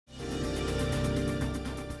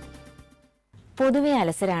പൊതുവെ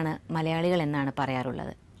അലസരാണ് മലയാളികൾ എന്നാണ്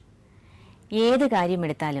പറയാറുള്ളത്. ഏത്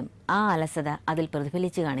കാര്യമെടുത്താലും ആ അലസത അതിൽ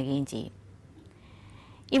പ്രതിഫലിച്ചു കാണുകയും ചെയ്യും.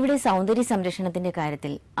 ഇവിടെ സൗന്ദര്യ സംരക്ഷണത്തിൻ്റെ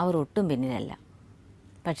കാര്യത്തിൽ അവർ ഒട്ടും പിന്നിലല്ല.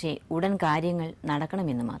 പക്ഷേ ഉടൻ കാര്യങ്ങൾ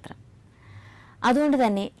നടക്കണമെന്ന് മാത്രം. അതുകൊണ്ട്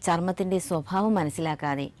തന്നെ ചർമ്മത്തിൻ്റെ സ്വഭാവം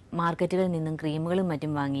മനസ്സിലാക്കാതെ മാർക്കറ്റുകളിൽ നിന്നും ക്രീമുകളും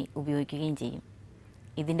മറ്റും വാങ്ങി ഉപയോഗിക്കുകയും ചെയ്യും.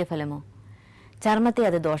 ഇതിൻ്റെ ഫലമോ ചർമ്മത്തെ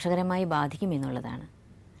അത് ദോഷകരമായി ബാധിക്കുമെന്നുള്ളതാണ്.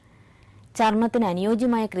 ചർമ്മത്തിന്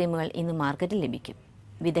അനുയോജ്യമായ ക്രീമുകൾ ഇന്ന് മാർക്കറ്റിൽ ലഭിക്കും.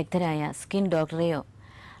 വിദഗ്ധരായ സ്കിൻ ഡോക്ടറെയോ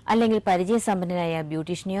അല്ലെങ്കിൽ പരിചയസമ്പന്നരായ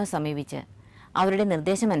ബ്യൂട്ടീഷ്യനെയോ സമീപിച്ച് അവരുടെ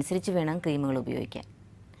നിർദ്ദേശമനുസരിച്ച് വേണം ക്രീമുകൾ ഉപയോഗിക്കാൻ.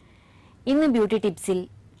 ഇന്ന് ബ്യൂട്ടി ടിപ്സിൽ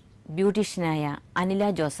ബ്യൂട്ടീഷ്യനായ അനില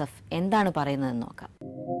ജോസഫ് എന്താണ് പറയുന്നതെന്ന് നോക്കാം.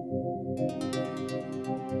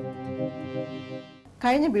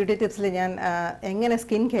 കഴിഞ്ഞ ബ്യൂട്ടി ടിപ്സിൽ ഞാൻ എങ്ങനെ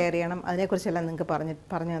സ്കിൻ കെയർ ചെയ്യണം അതിനെക്കുറിച്ചെല്ലാം നിങ്ങൾക്ക്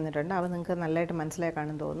പറഞ്ഞു തന്നിട്ടുണ്ട്. അത് നിങ്ങൾക്ക് നല്ലതായിട്ട് മനസ്സിലായി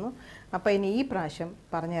കാണുമെന്ന് തോന്നുന്നു. അപ്പോൾ ഇനി ഈ പ്രാവശ്യം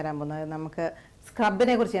പറഞ്ഞു തരാൻ പോകുന്നത് നമുക്ക്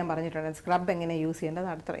സ്ക്രബിനെ കുറിച്ച് ഞാൻ പറഞ്ഞിട്ടുണ്ട്. സ്ക്രബ് എങ്ങനെ യൂസ്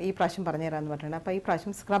ചെയ്യേണ്ടത് ഈ പ്രാവശ്യം പറഞ്ഞു തരാമെന്ന് പറഞ്ഞിട്ടുണ്ട്. അപ്പോൾ ഈ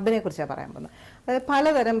പ്രാവശ്യം സ്ക്രബിനെ കുറിച്ചാണ് പറയാൻ പോകുന്നത്. അതായത്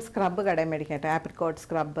പലതരം സ്ക്രബ് കടയിൽ മേടിക്കട്ടെ. Apricot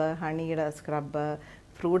scrub, ഹണിയുടെ scrub,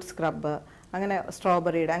 fruit scrub, അങ്ങനെ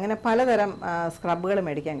സ്ട്രോബെറിയുടെ, അങ്ങനെ പലതരം സ്ക്രബുകൾ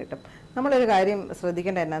മേടിക്കാൻ കിട്ടും. നമ്മളൊരു കാര്യം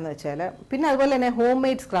ശ്രദ്ധിക്കേണ്ട എന്നാന്ന് വെച്ചാൽ, പിന്നെ അതുപോലെ തന്നെ ഹോം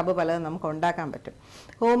മെയ്ഡ് സ്ക്രബ് പലതും നമുക്ക് ഉണ്ടാക്കാൻ പറ്റും.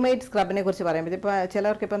 ഹോം മെയ്ഡ് സ്ക്രബിനെ കുറിച്ച് പറയുമ്പോൾ ഇപ്പോൾ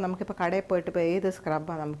ചിലർക്കിപ്പോൾ നമുക്കിപ്പോൾ കടയിൽ പോയിട്ട് ഇപ്പോൾ ഏത്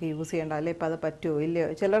സ്ക്രബാണ് നമുക്ക് യൂസ് ചെയ്യേണ്ടത്, അല്ലെങ്കിൽ ഇപ്പോൾ അത് പറ്റുമോ ഇല്ലയോ.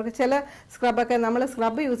 ചിലർക്ക് ചില സ്ക്രബൊക്കെ നമ്മൾ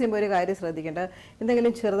സ്ക്രബ് യൂസ് ചെയ്യുമ്പോൾ ഒരു കാര്യം ശ്രദ്ധിക്കേണ്ടത്,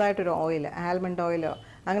 എന്തെങ്കിലും ചെറുതായിട്ടൊരു ഓയിൽ, ആൽമണ്ട് ഓയിലോ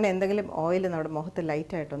അങ്ങനെ എന്തെങ്കിലും ഓയിൽ നമ്മുടെ മുഖത്ത്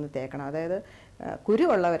ലൈറ്റായിട്ടൊന്ന് തേക്കണം. അതായത്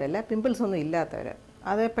കുരുവുള്ളവരല്ല, പിമ്പിൾസ് ഒന്നും ഇല്ലാത്തവർ.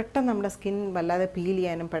 അത് പെട്ടെന്ന് നമ്മുടെ സ്കിൻ വല്ലാതെ പീൽ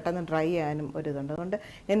ചെയ്യാനും പെട്ടെന്ന് ഡ്രൈ ചെയ്യാനും ഒരിതുണ്ട്. അതുകൊണ്ട്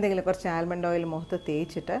എന്തെങ്കിലും കുറച്ച് ആൽമണ്ട് ഓയിൽ മുഖത്ത്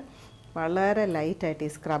തേച്ചിട്ട് വളരെ ലൈറ്റായിട്ട് ഈ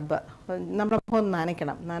സ്ക്രബ് നമ്മുടെ മുഖം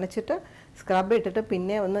നനയ്ക്കണം. നനച്ചിട്ട് സ്ക്രബ് ഇട്ടിട്ട്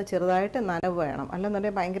പിന്നെ ഒന്ന് ചെറുതായിട്ട് നനവ് വേണം.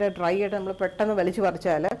 അല്ലെന്നുണ്ടെങ്കിൽ ഭയങ്കര ഡ്രൈ ആയിട്ട് നമ്മൾ പെട്ടെന്ന് വലിച്ചു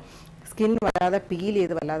പറിച്ചാൽ സ്കിൻ വല്ലാതെ പീൽ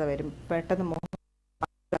ചെയ്ത് വല്ലാതെ വരും, പെട്ടെന്ന് മുഖം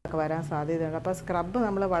വരാൻ സാധ്യതയുണ്ട്. അപ്പോൾ സ്ക്രബ്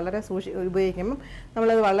നമ്മൾ വളരെ ഉപയോഗിക്കുമ്പം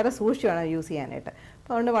നമ്മളത് വളരെ സൂക്ഷിച്ച് വേണം യൂസ് ചെയ്യാനായിട്ട്.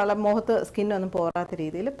 അപ്പോൾ അതുകൊണ്ട് മുഖത്ത് സ്കിന്നൊന്നും പോരാത്ത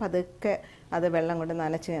രീതിയിൽ പതുക്കെ അത് വെള്ളം കൊണ്ട്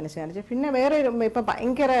നനച്ച് പിന്നെ വേറെ ഇപ്പം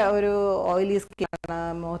ഭയങ്കര ഒരു ഓയിലി സ്കിന്നാണ്,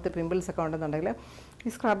 മുഖത്ത് പിമ്പിൾസൊക്കെ ഉണ്ടെന്നുണ്ടെങ്കിൽ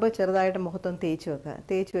ഈ സ്ക്രബ് ചെറുതായിട്ട് മുഖത്തൊന്ന് തേച്ച് വെക്കുക.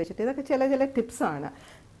 തേച്ച് വെച്ചിട്ട് ഇതൊക്കെ ചില ടിപ്സാണ്.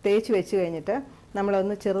 തേച്ച് വെച്ച് കഴിഞ്ഞിട്ട്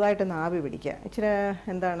നമ്മളൊന്ന് ചെറുതായിട്ടൊന്ന് ആവി പിടിക്കുക. ഇച്ചിരി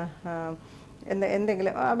എന്താണ്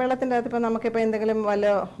എന്തെങ്കിലും വെള്ളത്തിൻ്റെ അകത്ത് ഇപ്പോൾ നമുക്കിപ്പോൾ എന്തെങ്കിലും വല്ല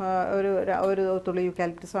ഒരു തുള്ളി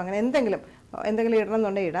യൂക്കാലിപ്റ്റസോ അങ്ങനെ എന്തെങ്കിലും ഇടണം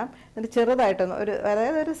എന്നുണ്ടെങ്കിൽ ഇടാം. എന്നിട്ട് ചെറുതായിട്ടൊന്ന്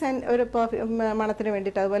അതായത് ഒരു മണത്തിന്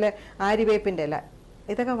വേണ്ടിയിട്ട്. അതുപോലെ ആര്യവേപ്പിൻ്റെ ഇല,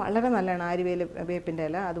 ഇതൊക്കെ വളരെ നല്ലതാണ്. ആര്യവേപ്പിൻ്റെ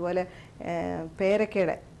ഇല, അതുപോലെ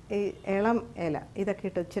പേരക്കയുടെ ഈ ഇളം ഇല, ഇതൊക്കെ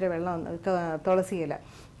ഇട്ട് ഇച്ചിരി വെള്ളം, തുളസി ഇല,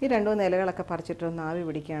 ഈ 2-3 ഇലകളൊക്കെ പറിച്ചിട്ടൊന്ന് ആവി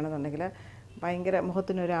പിടിക്കുകയാണെന്നുണ്ടെങ്കിൽ ഭയങ്കര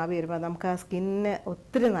മുഖത്തിനൊരു ആവി വരുമ്പോൾ നമുക്ക് ആ സ്കിന്നിന്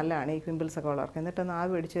ഒത്തിരി നല്ലതാണ് ഈ പിമ്പിൾസൊക്കെ ഉള്ളവർക്ക്. എന്നിട്ടൊന്ന്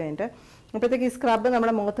ആവി പിടിച്ച് കഴിഞ്ഞിട്ട് അപ്പോഴത്തേക്ക് ഈ സ്ക്രബ്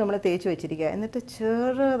നമ്മുടെ മുഖത്ത് നമ്മൾ തേച്ച് വെച്ചിരിക്കുക. എന്നിട്ട്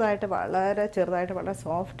ചെറുതായിട്ട് വളരെ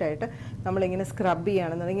സോഫ്റ്റായിട്ട് നമ്മളിങ്ങനെ സ്ക്രബ്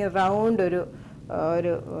ചെയ്യുകയാണെന്നുണ്ടെങ്കിൽ റൗണ്ട് ഒരു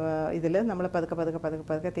ഇതിൽ നമ്മൾ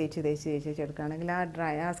പതുക്കെ തേച്ച് എടുക്കുകയാണെങ്കിൽ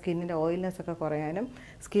ആ സ്കിന്നിൻ്റെ ഓയിൽനെസ് ഒക്കെ കുറയാനും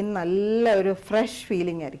സ്കിൻ നല്ല ഒരു ഫ്രഷ്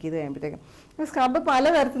ഫീലിംഗ് ആയിരിക്കും ഇത് കഴിയുമ്പോഴത്തേക്കും. സ്ക്രബ്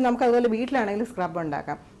പലതരത്തിൽ നമുക്ക് അതുപോലെ വീട്ടിലാണെങ്കിൽ സ്ക്രബ്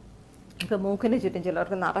ഉണ്ടാക്കാം. ഇപ്പോൾ മൂക്കിന് ചുറ്റും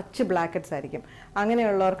ചിലർക്ക് നിറച്ച് ബ്ലാക്കറ്റ്സ് ആയിരിക്കും.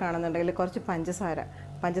 അങ്ങനെയുള്ളവർക്കാണെന്നുണ്ടെങ്കിൽ കുറച്ച്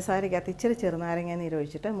പഞ്ചസാരയ്ക്കകത്ത് ഇച്ചിരി ചെറുനാരങ്ങ നീര്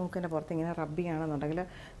ഒഴിച്ചിട്ട് മൂക്കിൻ്റെ പുറത്ത് ഇങ്ങനെ റബ്ബ് ചെയ്യുകയാണെന്നുണ്ടെങ്കിൽ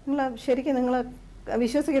നിങ്ങൾ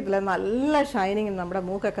വിശ്വസിക്കത്തില്ല, നല്ല ഷൈനിങ്, നമ്മുടെ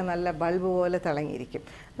മൂക്കൊക്കെ നല്ല ബൾബ് പോലെ തിളങ്ങിയിരിക്കും.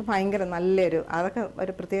 അത് ഭയങ്കര അതൊക്കെ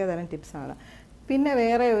ഒരു പ്രത്യേകതരം ടിപ്സാണ്. പിന്നെ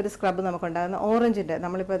വേറെ ഒരു സ്ക്രബ് നമുക്കുണ്ടാകുന്ന ഓറഞ്ചിൻ്റെ,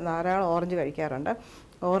 നമ്മളിപ്പോൾ ധാരാളം ഓറഞ്ച് കഴിക്കാറുണ്ട്.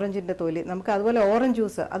 ഓറഞ്ചിൻ്റെ തൊലി നമുക്ക് അതുപോലെ ഓറഞ്ച്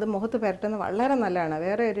ജ്യൂസ് അത് മുഖത്ത് പുരട്ടുന്നത് വളരെ നല്ലതാണ്.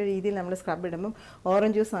 വേറെ ഒരു രീതിയിൽ നമ്മൾ സ്ക്രബ് ഇടുമ്പം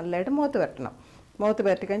ഓറഞ്ച് ജ്യൂസ് നല്ലതായിട്ട് മുഖത്ത് പുരട്ടണം. മുഖത്ത്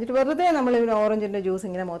പുരട്ടി കഴിഞ്ഞിട്ട് വെറുതെ നമ്മൾ ഓറഞ്ചിൻ്റെ ജ്യൂസ്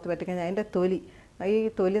ഇങ്ങനെ മുഖത്ത് പുരട്ടി കഴിഞ്ഞാൽ അതിൻ്റെ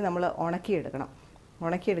തൊലി നമ്മൾ ഉണക്കിയെടുക്കണം.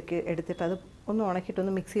 എടുത്തിട്ട് അത് ഒന്ന്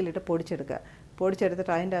ഉണക്കിയിട്ടൊന്ന് മിക്സിയിലിട്ട്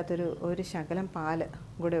പൊടിച്ചെടുത്തിട്ട് അതിൻ്റെ അകത്തൊരു ഒരു ശകലം പാല്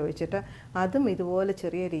കൂടെ ഒഴിച്ചിട്ട് അതും ഇതുപോലെ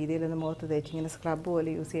ചെറിയ രീതിയിലൊന്ന് മുഖത്ത് തേച്ചിങ്ങനെ സ്ക്രബ്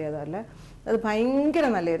പോലെ യൂസ് ചെയ്താൽ അത് ഭയങ്കര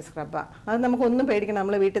നല്ലൊരു സ്ക്രബാണ്. അത് നമുക്കൊന്നും പേടിക്കണം.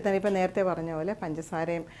 നമ്മൾ വീട്ടിൽ തന്നെ ഇപ്പോൾ നേരത്തെ പറഞ്ഞ പോലെ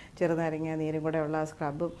പഞ്ചസാരയും ചെറുനാരങ്ങ നീരും കൂടെ ഉള്ള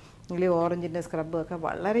സ്ക്രബും അല്ലെങ്കിൽ ഓറഞ്ചിൻ്റെ സ്ക്രബും ഒക്കെ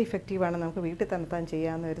വളരെ ഇഫക്റ്റീവാണ്. നമുക്ക് വീട്ടിൽ തന്നെ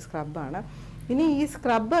ചെയ്യാവുന്ന ഒരു സ്ക്രബാണ്. ഇനി ഈ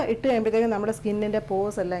സ്ക്രബ് ഇട്ട് കഴിയുമ്പോഴത്തേക്കും നമ്മുടെ സ്കിന്നിൻ്റെ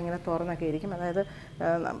പോസ് എല്ലാം ഇങ്ങനെ തുറന്നൊക്കെ ഇരിക്കും. അതായത്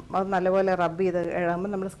അത് നല്ലപോലെ റബ്ബ് ചെയ്ത്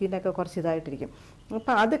ഇടുമ്പോൾ നമ്മുടെ സ്കിന്നൊക്കെ കുറച്ച് ഇതായിട്ടിരിക്കും.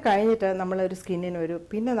 അപ്പോൾ അത് കഴിഞ്ഞിട്ട് നമ്മളൊരു സ്കിന്നിനൊരു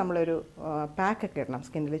നമ്മളൊരു പാക്കൊക്കെ ഇടണം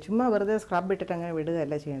സ്കിന്നിൽ. ചുമ്മാ വെറുതെ സ്ക്രബ് ഇട്ടിട്ട് അങ്ങനെ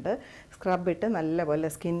വിടുകയല്ല ചെയ്യേണ്ടത്. സ്ക്രബ് ഇട്ട് നല്ലപോലെ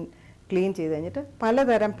സ്കിൻ ക്ലീൻ ചെയ്ത് കഴിഞ്ഞിട്ട്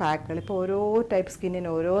പലതരം പാക്കുകൾ, ഇപ്പോൾ ഓരോ ടൈപ്പ് സ്കിന്നിന്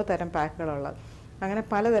ഓരോ തരം പാക്കുകളുള്ളത്, അങ്ങനെ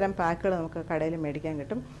പലതരം പാക്കുകൾ നമുക്ക് കടയിൽ മേടിക്കാൻ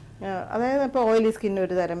കിട്ടും. അതായത് ഇപ്പോൾ ഓയിലി സ്കിന്നിന്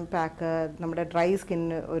ഒരു തരം പാക്ക്, നമ്മുടെ ഡ്രൈ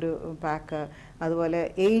സ്കിന്നിന് ഒരു പാക്ക്, അതുപോലെ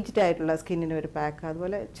ഏജ്ഡ് ആയിട്ടുള്ള സ്കിന്നിന് ഒരു പാക്ക്,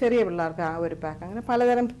 അതുപോലെ ചെറിയ പിള്ളേർക്ക് ആ ഒരു പാക്ക്, അങ്ങനെ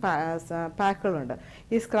പലതരം പാക്കുകളുണ്ട്.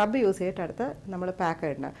 ഈ സ്ക്രബ് യൂസ് ചെയ്തിട്ട് അടുത്ത് നമ്മൾ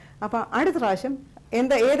പാക്ക് ഇടണം. അപ്പോൾ അടുത്ത പ്രാവശ്യം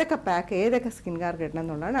ഏതൊക്കെ പാക്ക് ഏതൊക്കെ സ്കിൻ കെയർ കിട്ടണം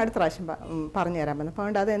എന്നുള്ളതാണ് അടുത്ത പ്രാവശ്യം പറഞ്ഞു തരാൻ പോകുന്നത്. അപ്പോൾ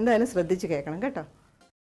അതുകൊണ്ട് അത് എന്തായാലും ശ്രദ്ധിച്ച് കേൾക്കണം കേട്ടോ.